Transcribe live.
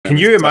Can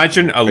you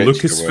imagine a Rich to work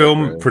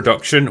Lucasfilm with.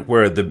 production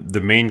where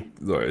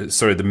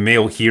the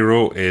male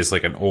hero is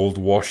like an old,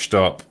 washed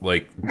up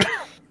like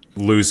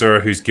loser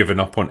who's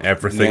given up on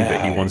everything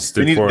that he once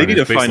stood for? They need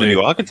and to find a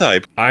new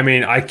archetype. I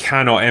mean, I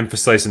cannot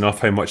emphasize enough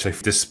how much I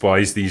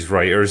despise these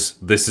writers.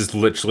 This is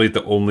literally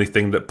the only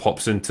thing that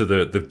pops into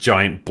the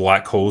giant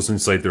black holes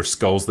inside their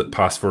skulls that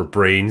pass for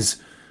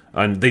brains,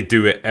 and they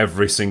do it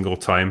every single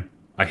time.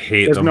 I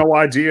hate There's them. no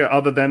idea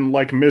other than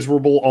like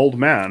miserable old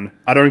man.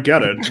 I don't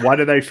get it. Why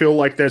do they feel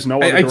like there's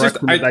no other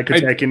direction that they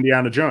could take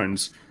Indiana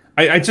Jones?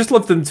 I just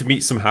love them to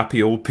meet some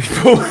happy old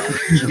people.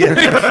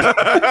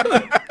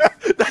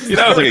 You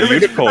know, like a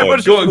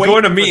unicorn. Go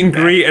on a meet and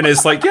greet, and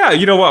it's like, yeah,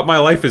 you know what, my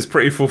life is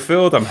pretty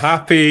fulfilled. I'm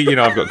happy. You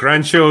know, I've got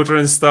grandchildren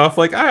and stuff.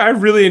 Like, I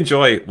really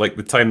enjoy like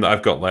the time that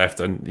I've got left,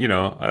 and you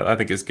know, I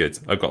think it's good.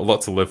 I've got a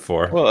lot to live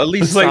for. Well, at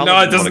least it's like,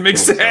 no, it doesn't make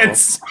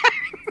sense.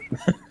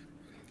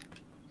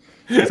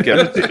 It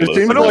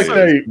seems like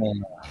they.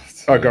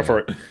 Oh, go for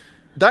it.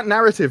 That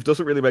narrative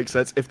doesn't really make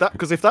sense if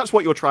that's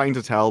what you're trying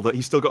to tell, that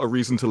he's still got a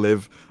reason to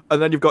live,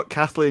 and then you've got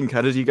Kathleen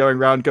Kennedy going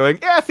around going,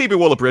 yeah, Phoebe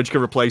Waller-Bridge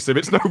can replace him,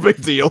 it's no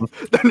big deal.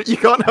 Then you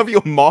can't have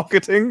your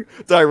marketing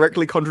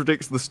directly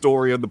contradicts the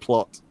story and the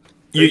plot.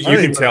 You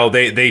can tell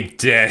they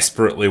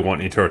desperately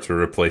wanted her to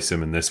replace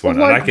him in this one,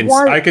 like, and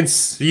I can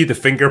see the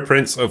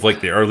fingerprints of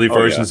like the early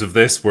versions of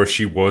this where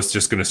she was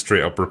just going to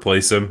straight up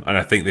replace him, and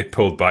I think they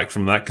pulled back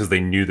from that because they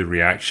knew the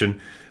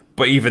reaction.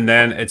 But even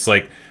then, it's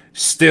like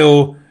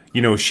still.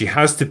 You know, she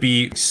has to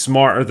be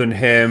smarter than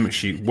him.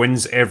 She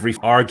wins every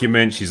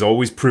argument. She's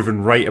always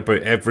proven right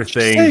about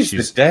everything.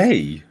 She's the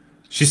day.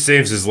 She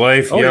saves his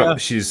life.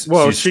 She's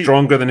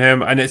stronger than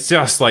him, and it's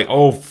just like,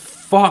 oh,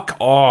 fuck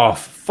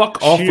off.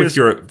 Fuck off with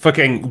your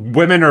fucking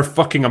women are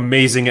fucking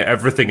amazing at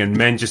everything, and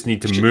men just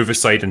need to move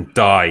aside and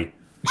die.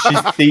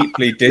 She's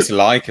deeply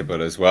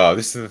dislikable as well.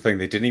 This is the thing;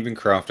 they didn't even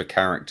craft a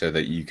character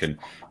that you can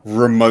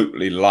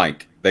remotely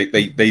like.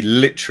 They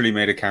literally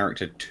made a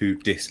character to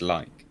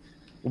dislike.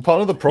 Well,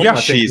 part of the problem,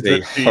 I think, she's a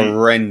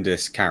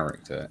horrendous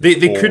character. They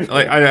couldn't.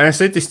 Like, I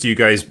said this to you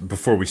guys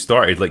before we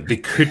started. Like, they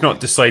could not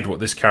decide what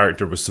this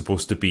character was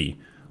supposed to be.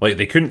 Like,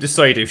 they couldn't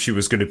decide if she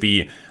was going to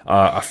be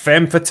a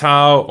femme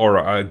fatale or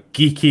a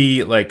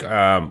geeky, like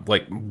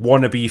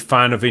wannabe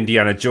fan of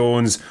Indiana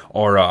Jones,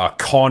 or a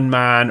con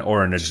man,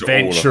 or an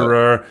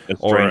adventurer,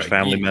 or a strange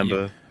family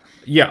member.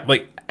 Yeah,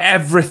 like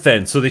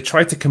everything. So they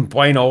tried to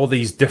combine all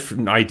these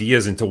different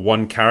ideas into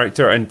one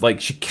character, and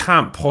like she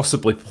can't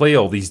possibly play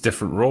all these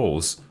different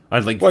roles.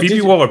 And like Phoebe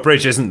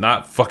Waller-Bridge isn't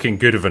that fucking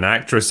good of an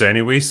actress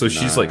anyway, so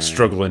she's like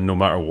struggling no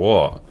matter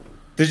what.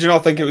 Did you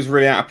not think it was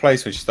really out of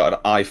place when she started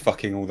eye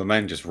fucking all the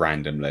men just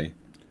randomly?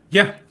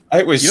 Yeah.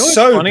 It was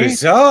so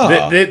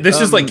bizarre. This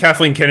is like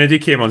Kathleen Kennedy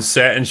came on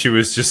set and she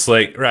was just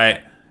like,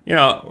 right, you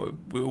know,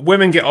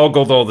 women get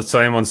ogled all the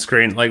time on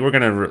screen. Like we're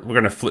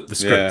gonna flip the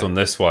script on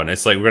this one.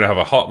 It's like we're gonna have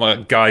a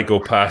hot guy go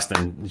past,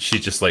 and she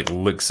just like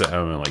looks at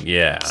him and like,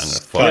 yeah, I'm gonna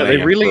fuck. Yeah, they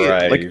really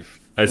like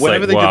it's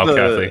whenever like, wow,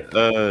 they did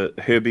the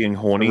her being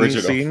horny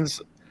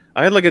scenes.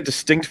 I had like a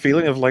distinct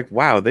feeling of like,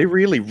 wow, they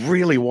really,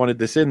 really wanted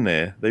this in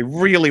there. They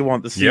really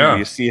want the scene where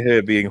you see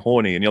her being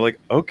horny, and you're like,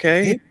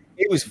 okay.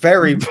 It was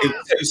very,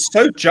 it was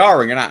so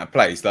jarring and out of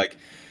place. Like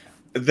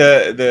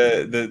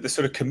the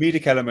sort of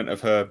comedic element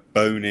of her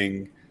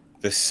boning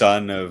the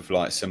son of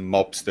like some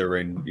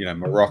mobster in, you know,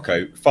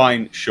 Morocco.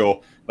 Fine,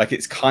 sure. Like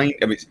it's I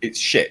mean, it's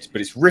shit,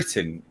 but it's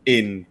written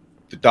in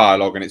the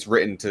dialogue, and it's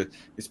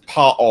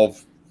part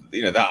of,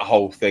 you know, that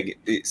whole thing.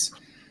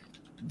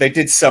 They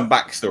did some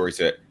backstory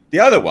to it. The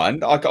other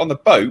one, like on the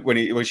boat,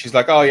 when she's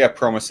like, "Oh yeah,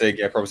 promising,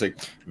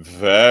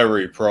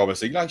 very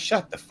promising." Like,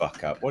 shut the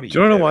fuck up. What are you?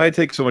 Do you know why I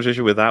take so much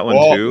issue with that one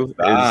too?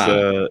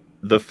 Is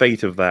the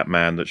fate of that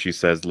man that she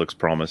says looks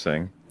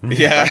promising?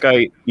 Yeah, that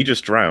guy, he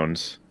just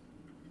drowns.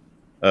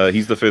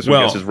 He's the first one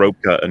who gets his rope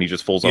cut, and he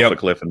just falls off the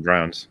cliff and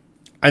drowns.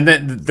 And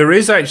then there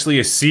is actually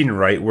a scene,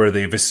 right, where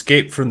they've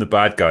escaped from the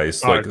bad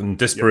guys. Like in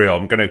Dispareil,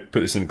 I'm going to put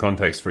this in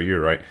context for you,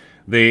 right?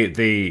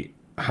 They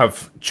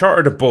have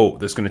chartered a boat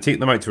that's going to take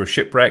them out to a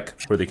shipwreck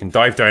where they can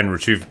dive down and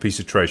retrieve a piece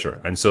of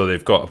treasure. And so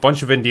they've got a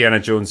bunch of Indiana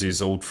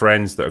Jones's old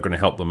friends that are going to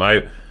help them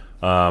out.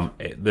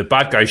 The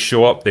bad guys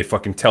show up, they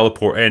fucking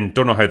teleport in.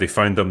 Don't know how they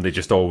found them, they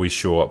just always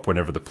show up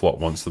whenever the plot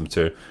wants them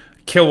to.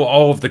 Kill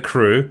all of the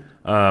crew,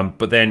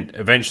 but then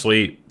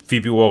eventually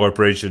Phoebe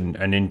Waller-Bridge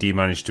and Indy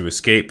manage to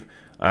escape.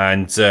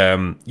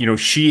 And, you know,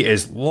 she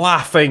is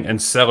laughing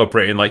and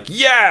celebrating like,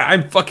 yeah,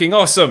 I'm fucking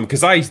awesome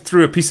because I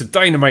threw a piece of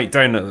dynamite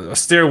down a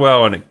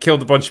stairwell and it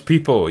killed a bunch of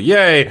people.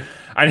 Yay.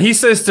 And he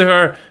says to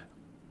her,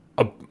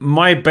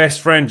 my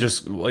best friend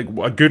just, like,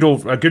 a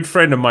good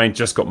friend of mine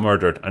just got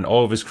murdered and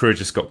all of his crew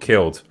just got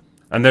killed.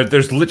 And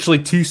there's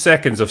literally 2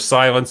 seconds of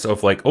silence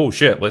of like, oh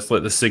shit, let's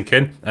let this sink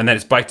in. And then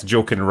it's back to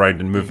joking around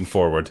and moving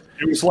forward.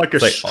 It was like a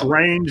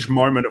strange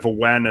moment of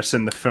awareness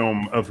in the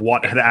film of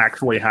what had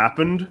actually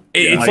happened.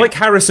 It's like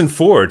Harrison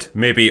Ford,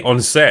 maybe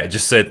on set,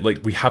 just said, like,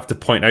 we have to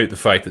point out the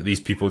fact that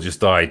these people just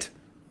died.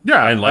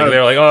 Yeah. And like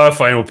they're like, oh,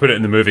 fine, we'll put it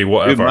in the movie,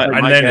 whatever. Dude,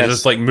 and then it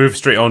just like move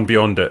straight on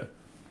beyond it.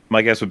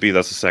 My guess would be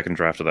that's the second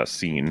draft of that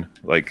scene.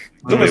 Like,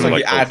 it's almost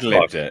like you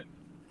ad-libbed it.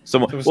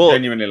 Someone, it was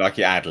genuinely like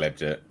he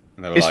ad-libbed it.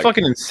 It's like,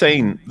 fucking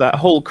insane. That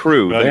whole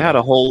crew, they had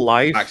a whole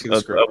life,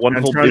 a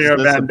wonderful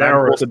business, a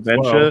wonderful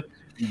adventure.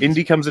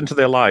 Indy comes into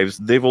their lives,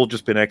 they've all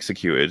just been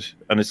executed.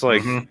 And it's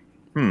like,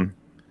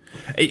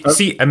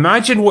 See,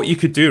 imagine what you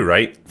could do,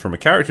 right, from a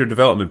character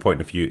development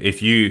point of view,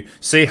 if you,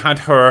 say, had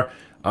her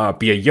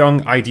be a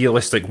young,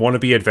 idealistic,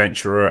 wannabe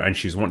adventurer, and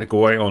she's wanting to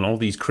go out on all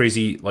these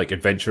crazy, like,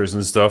 adventures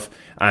and stuff,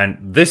 and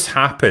this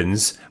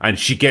happens, and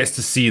she gets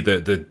to see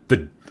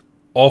the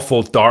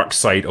awful dark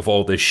side of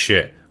all this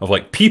shit. Of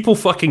like, people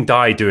fucking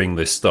die doing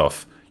this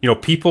stuff. You know,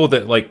 people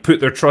that like put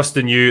their trust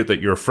in you,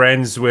 that you're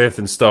friends with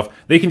and stuff,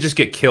 they can just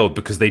get killed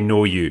because they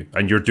know you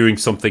and you're doing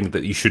something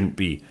that you shouldn't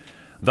be.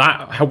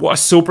 What a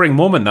sobering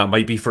moment that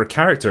might be for a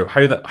character.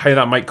 How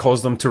that might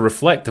cause them to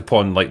reflect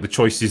upon like the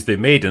choices they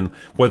made and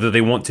whether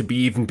they want to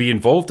even be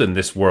involved in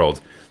this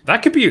world.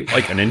 That could be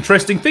like an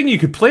interesting thing you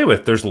could play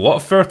with. There's a lot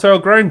of fertile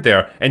ground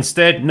there.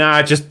 Instead,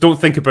 nah, just don't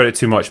think about it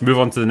too much. Move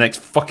on to the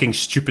next fucking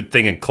stupid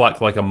thing and clack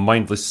like a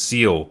mindless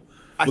seal.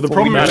 Well, the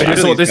problem is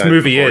that's what this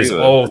movie is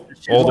all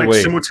the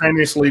way.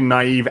 Simultaneously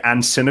naive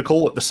and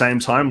cynical at the same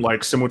time,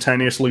 like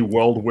simultaneously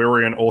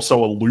world-weary and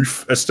also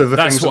aloof as to the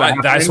things that are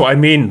happening. That's what I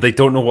mean. They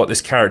don't know what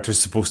this character is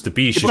supposed to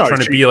be. She's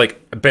trying to be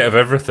like a bit of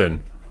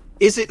everything.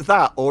 Is it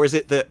that, or is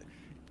it that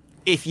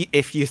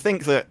if you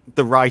think that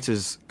the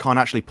writers can't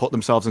actually put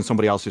themselves in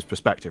somebody else's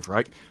perspective,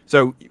 right?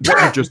 So what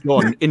you've just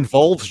done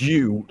involves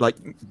you like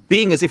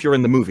being as if you're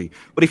in the movie.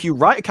 But if you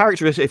write a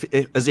character as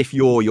if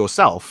you're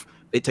yourself,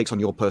 it takes on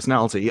your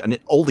personality, and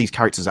all these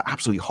characters are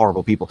absolutely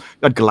horrible people.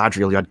 You had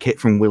Galadriel, you had Kit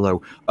from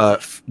Willow.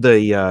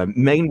 The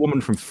main woman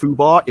from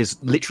Fubar is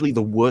literally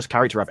the worst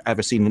character I've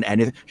ever seen in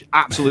anything. She's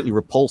absolutely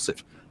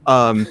repulsive.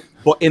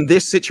 But in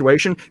this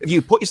situation, if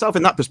you put yourself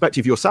in that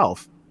perspective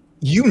yourself,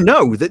 you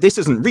know that this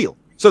isn't real.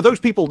 So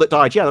those people that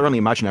died, yeah, they're only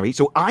imaginary,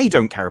 so I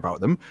don't care about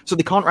them, so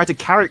they can't write a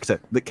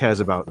character that cares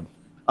about them.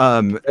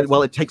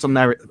 Well, it takes on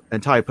their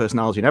entire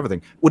personality and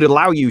everything. Would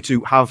allow you to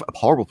have a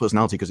horrible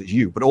personality because it's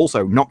you, but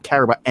also not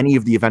care about any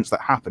of the events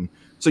that happen.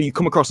 So you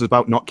come across as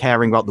about not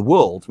caring about the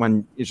world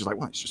when it's just like,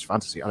 well, it's just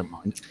fantasy. I don't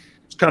mind.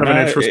 It's kind of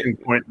an interesting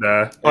point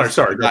there. Oh,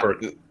 sorry, go for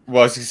it.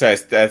 Well, I was going to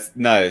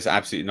say, it's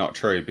absolutely not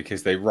true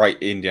because they write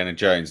Indiana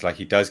Jones like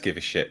he does give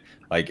a shit.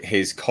 Like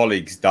his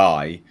colleagues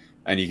die,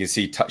 and you can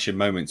see touching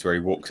moments where he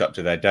walks up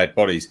to their dead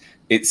bodies.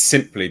 It's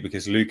simply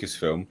because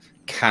Lucasfilm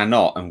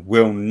cannot and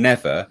will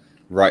never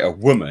write a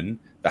woman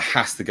that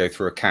has to go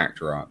through a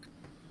character arc.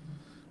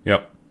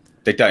 Yep.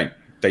 They don't.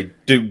 They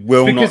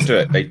will not do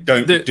it. They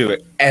don't do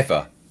it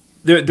ever.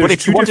 But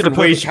if you wanted a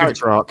perfect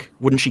character arc,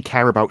 wouldn't she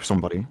care about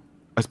somebody?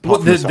 Well,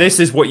 this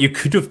is what you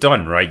could have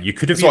done, right? You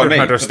could have either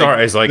had her start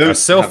as like a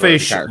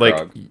selfish,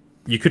 like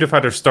you could have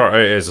had her start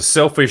out as a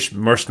selfish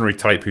mercenary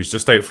type who's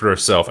just out for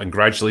herself, and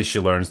gradually she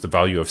learns the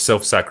value of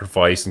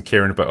self-sacrifice and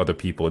caring about other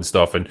people and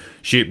stuff, and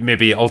she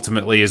maybe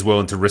ultimately is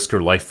willing to risk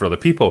her life for other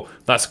people.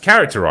 That's a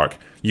character arc.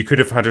 You could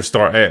have had her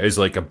start out as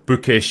like a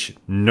bookish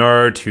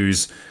nerd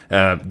who's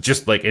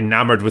just like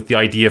enamored with the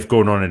idea of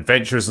going on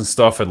adventures and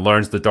stuff and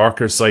learns the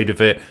darker side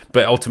of it,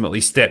 but ultimately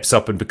steps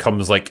up and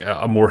becomes like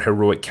a more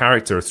heroic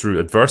character through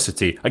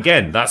adversity.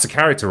 Again, that's a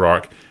character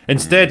arc.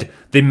 Instead,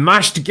 they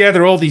mash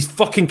together all these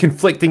fucking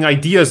conflicting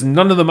ideas and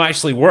none of them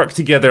actually work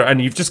together,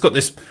 and you've just got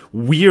this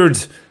weird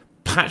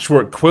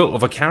patchwork quilt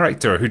of a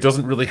character who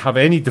doesn't really have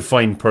any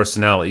defined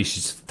personality.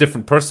 She's a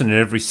different person in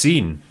every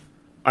scene.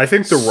 I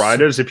think the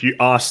writers, if you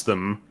ask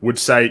them, would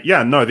say,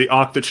 yeah, no, the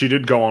arc that she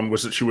did go on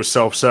was that she was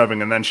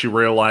self-serving and then she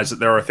realized that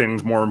there are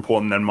things more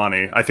important than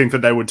money. I think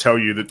that they would tell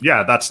you that,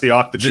 yeah, that's the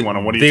arc that she went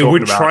on. What are you talking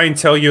about? They would try and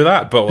tell you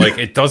that, but like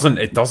it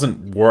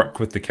doesn't work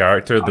with the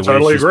character the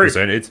way she's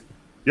presented.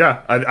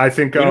 Yeah, I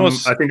think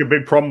I think a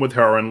big problem with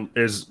her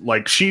is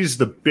like she's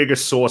the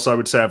biggest source, I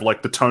would say, of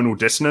like the tonal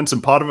dissonance,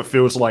 and part of it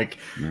feels like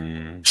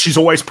she's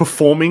always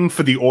performing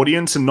for the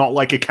audience and not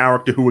like a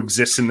character who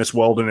exists in this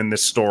world and in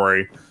this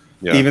story.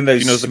 Yeah. Even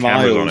those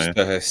smiles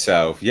to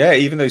herself. Yeah,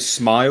 even those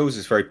smiles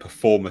is very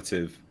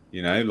performative,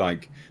 you know,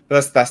 like,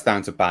 but that's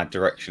down to bad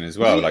direction as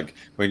well. Like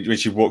when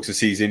she walks and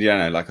sees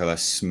Indiana, like a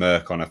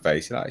smirk on her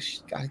face, like,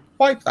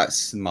 wipe that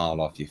smile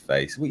off your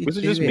face. Was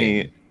it just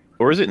me,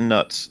 or is it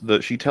nuts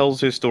that she tells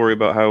his story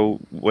about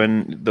how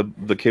when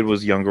the kid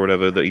was young or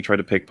whatever, that he tried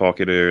to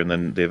pickpocket her and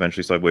then they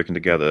eventually started working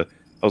together?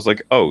 I was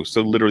like, oh,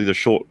 so literally the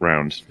short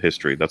round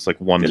history. That's like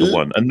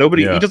 1-to-1. And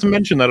nobody, he doesn't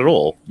mention that at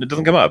all. It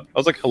doesn't come up. I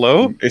was like,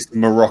 hello? It's the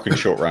Moroccan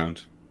short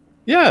round.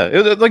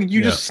 Yeah, like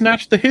you just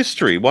snatched the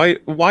history. Why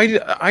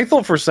did I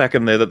thought for a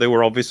second there that they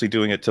were obviously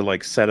doing it to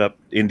like set up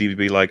Indy to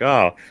be like,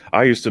 I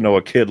used to know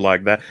a kid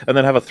like that, and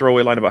then have a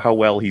throwaway line about how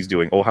well he's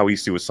doing, or how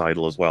he's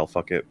suicidal as well.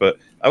 Fuck it. But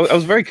I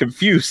was very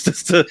confused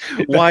as to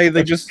why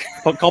they just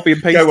copy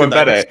and pasted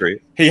that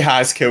history. He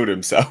has killed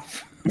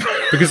himself.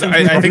 Because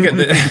I think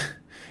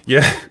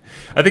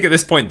I think at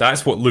this point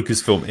that's what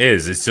Lucasfilm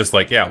is. It's just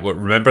like, yeah, well,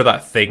 remember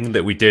that thing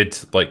that we did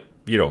like,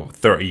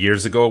 30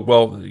 years ago?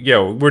 Well,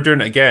 yeah, we're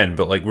doing it again,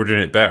 but like we're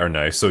doing it better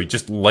now. So you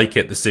just like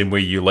it the same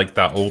way you like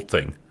that old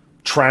thing.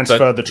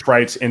 Transfer the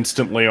traits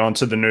instantly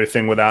onto the new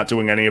thing without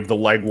doing any of the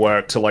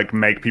legwork to like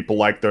make people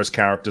like those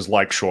characters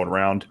like Short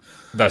Round.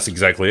 That's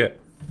exactly it.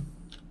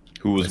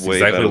 Who was That's way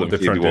exactly better what than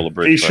they're trying Phoebe to do.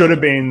 Waller-Bridge. He should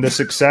have been the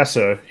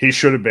successor. He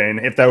should have been.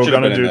 If they were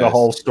going to do the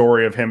whole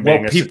story of him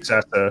being a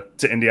successor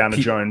to Indiana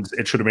Jones,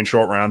 it should have been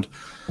Short Round.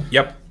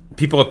 Yep.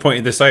 People have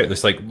pointed this out.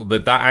 It's like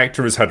that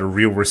actor has had a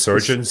real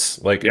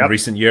resurgence like in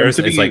recent years.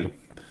 It's like,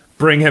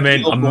 bring him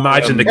in.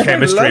 Imagine the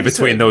chemistry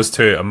between those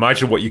two.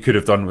 Imagine what you could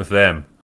have done with them.